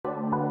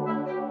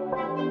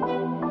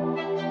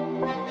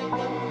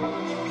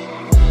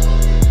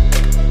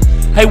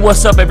Hey,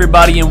 what's up,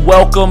 everybody, and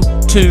welcome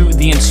to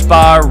the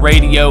Inspire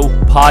Radio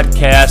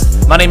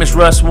podcast. My name is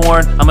Russ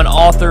Warren. I'm an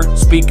author,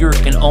 speaker,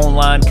 and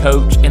online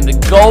coach, and the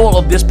goal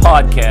of this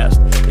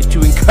podcast is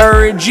to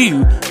encourage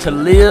you to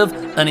live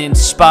an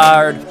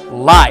inspired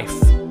life.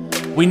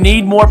 We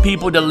need more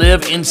people to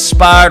live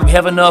inspired. We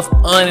have enough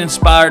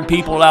uninspired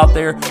people out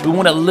there. We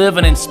want to live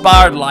an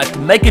inspired life, to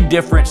make a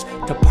difference,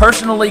 to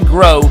personally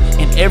grow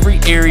in every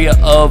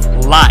area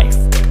of life.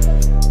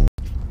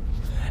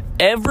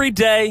 Every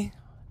day,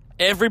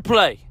 every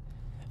play.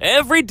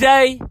 Every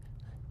day,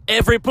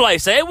 every play.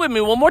 Say it with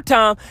me one more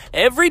time.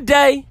 Every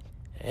day,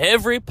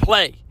 every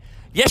play.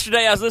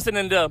 Yesterday, I was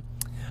listening to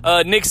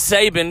Nick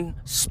Saban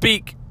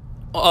speak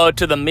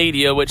to the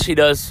media, which he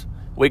does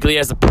weekly. He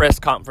has a press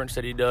conference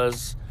that he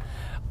does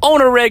on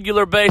a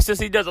regular basis.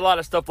 He does a lot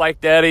of stuff like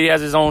that. He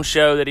has his own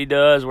show that he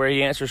does where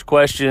he answers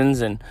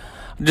questions and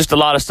just a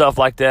lot of stuff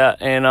like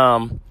that. And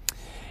I'm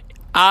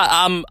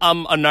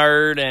a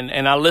nerd,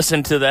 and I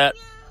listen to that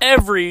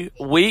every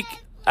week.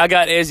 I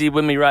got Ezzy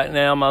with me right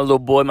now, my little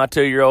boy, my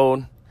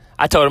 2-year-old.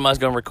 I told him I was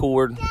going to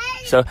record.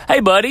 So, hey,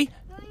 buddy,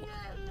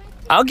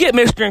 I'll get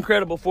Mr.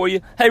 Incredible for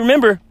you. Hey,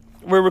 remember,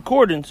 we're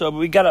recording, so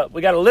we gotta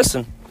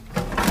listen.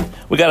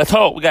 We gotta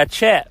talk. We gotta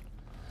chat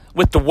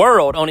with the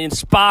world on the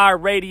Inspire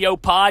Radio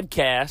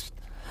podcast.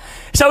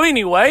 So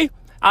anyway,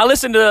 I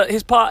listen to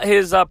his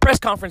press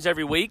conference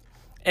every week,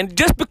 and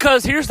just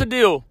because, here's the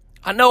deal.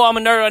 I know I'm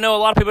a nerd. I know a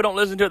lot of people don't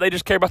listen to it. They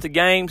just care about the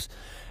games.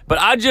 But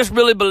I just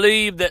really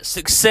believe that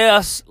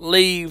success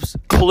leaves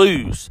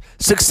clues.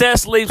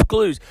 Success leaves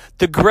clues.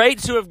 The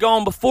greats who have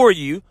gone before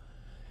you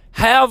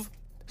have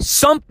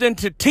something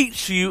to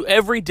teach you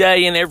every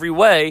day in every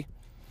way.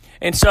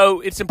 And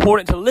so it's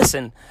important to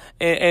listen.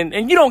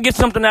 And you don't get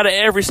something out of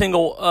every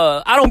single,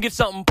 I don't get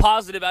something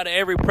positive out of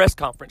every press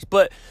conference.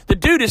 But the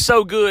dude is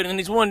so good, and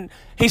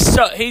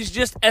he's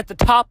just at the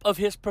top of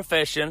his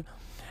profession.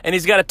 And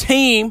he's got a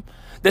team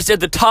that's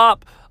at the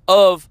top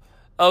of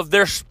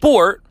their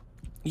sport.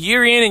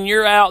 Year in and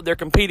year out, they're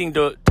competing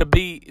to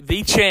be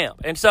the champ.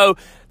 And so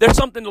there's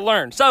something to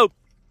learn. So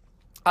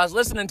I was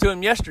listening to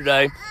him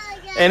yesterday,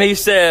 and he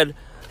said,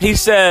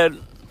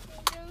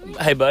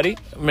 hey, buddy,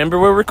 remember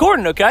we're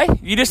recording, okay?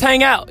 You just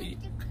hang out.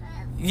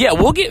 Yeah,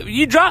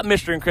 you drop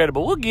Mr.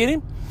 Incredible. We'll get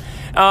him.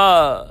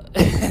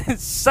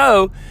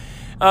 So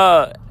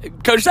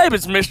Coach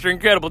Saban's Mr.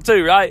 Incredible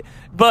too, right?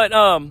 But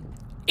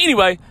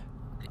anyway,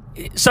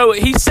 so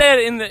he said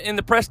in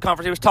the press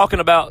conference, he was talking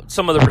about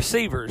some of the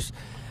receivers.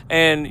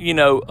 And, you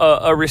know,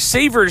 a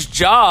receiver's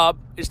job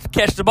is to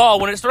catch the ball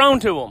when it's thrown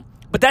to them.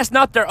 But that's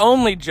not their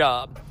only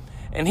job.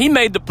 And he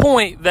made the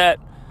point that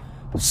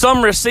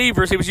some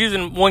receivers, he was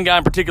using one guy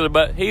in particular,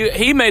 but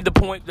he made the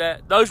point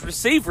that those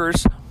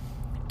receivers,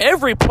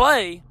 every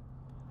play,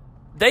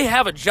 they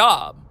have a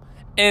job.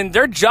 And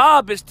their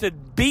job is to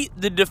beat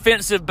the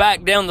defensive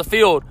back down the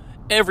field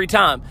every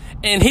time.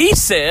 And he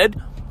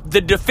said the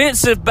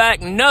defensive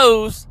back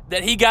knows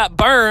that he got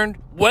burned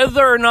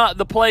whether or not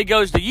the play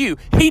goes to you.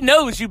 He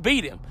knows you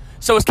beat him.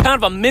 So it's kind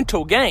of a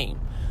mental game.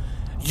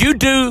 You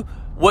do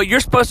what you're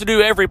supposed to do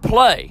every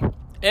play.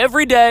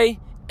 Every day,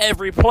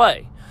 every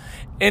play.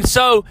 And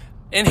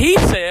he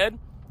said,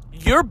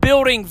 you're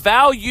building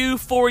value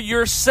for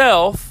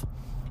yourself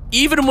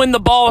even when the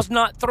ball's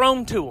not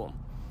thrown to them.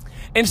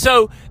 And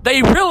so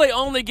they really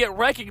only get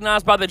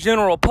recognized by the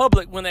general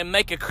public when they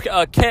make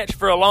a catch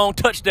for a long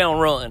touchdown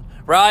run,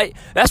 right?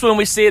 That's when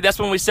we see it. That's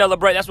when we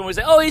celebrate. That's when we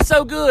say, oh, he's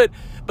so good.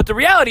 But the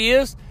reality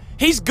is,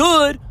 he's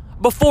good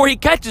before he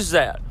catches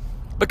that.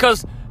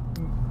 Because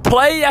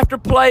play after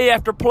play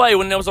after play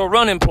when there was a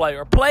running play,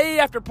 or play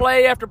after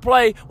play after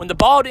play when the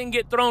ball didn't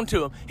get thrown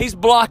to him, he's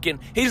blocking,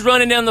 he's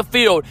running down the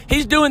field,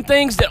 he's doing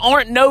things that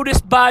aren't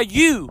noticed by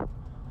you.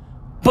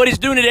 But he's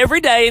doing it every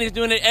day, and he's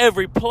doing it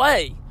every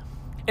play.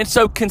 And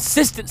so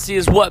consistency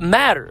is what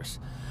matters.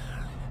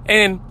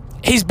 And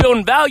he's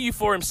building value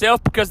for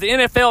himself because the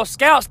NFL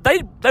scouts,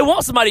 they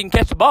want somebody who can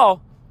catch the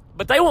ball,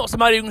 but they want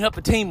somebody who can help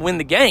a team win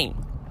the game.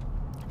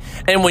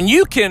 And when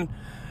you can,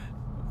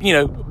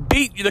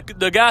 beat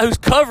the guy who's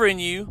covering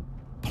you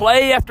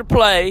play after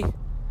play,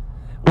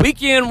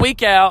 week in,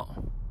 week out,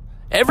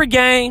 every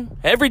game,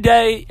 every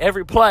day,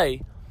 every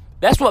play,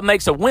 that's what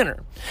makes a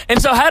winner.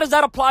 And so how does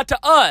that apply to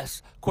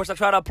us? Of course, I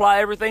try to apply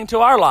everything to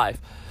our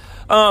life.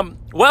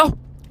 Well,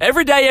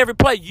 every day, every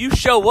play, you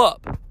show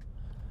up.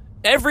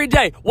 Every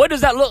day. What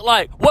does that look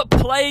like? What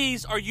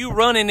plays are you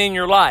running in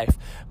your life?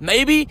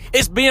 Maybe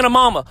it's being a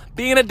mama,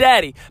 being a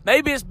daddy.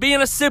 Maybe it's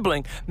being a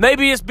sibling.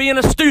 Maybe it's being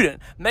a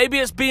student. Maybe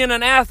it's being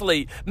an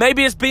athlete.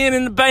 Maybe it's being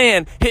in the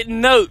band, hitting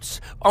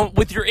notes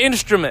with your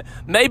instrument.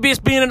 Maybe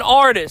it's being an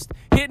artist,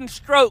 hitting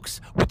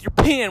strokes with your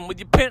pen, with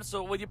your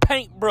pencil, with your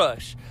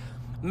paintbrush.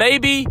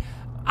 Maybe,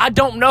 I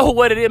don't know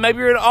what it is. Maybe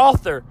you're an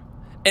author.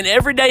 And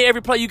every day,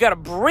 every play, you got to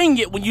bring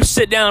it when you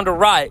sit down to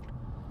write,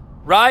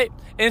 right?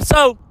 And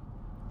so,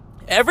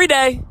 every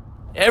day,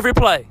 every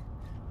play.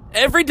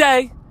 Every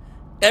day,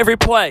 every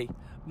play.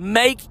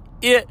 Make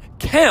it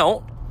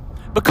count,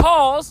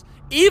 because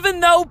even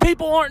though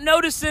people aren't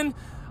noticing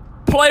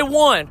play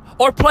 1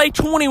 or play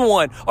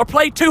 21 or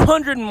play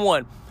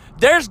 201,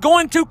 there's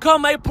going to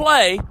come a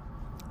play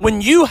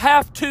when you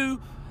have to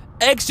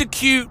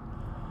execute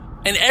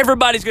and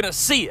everybody's going to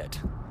see it,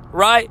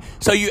 right?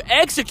 So you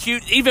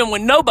execute even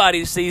when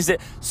nobody sees it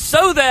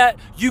so that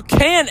you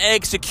can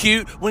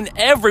execute when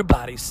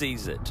everybody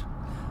sees it.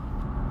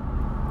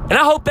 And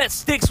I hope that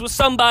sticks with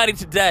somebody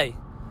today.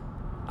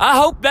 I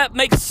hope that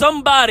makes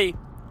somebody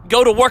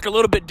go to work a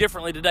little bit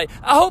differently today.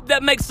 I hope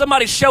that makes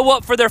somebody show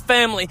up for their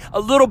family a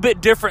little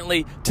bit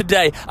differently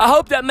today. I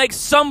hope that makes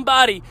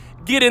somebody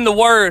get in the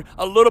Word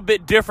a little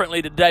bit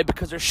differently today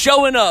because they're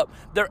showing up,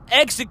 they're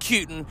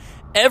executing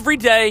every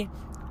day,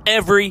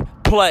 every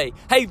play.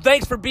 Hey,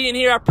 thanks for being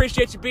here. I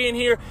appreciate you being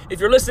here. If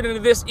you're listening to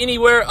this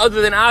anywhere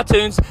other than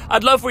iTunes,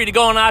 I'd love for you to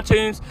go on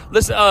iTunes,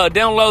 listen,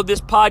 download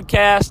this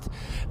podcast,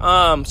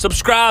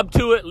 subscribe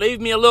to it,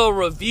 leave me a little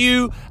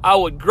review. I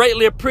would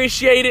greatly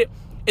appreciate it.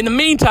 In the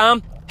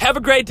meantime, have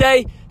a great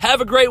day.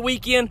 Have a great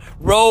weekend.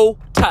 Roll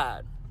Tide.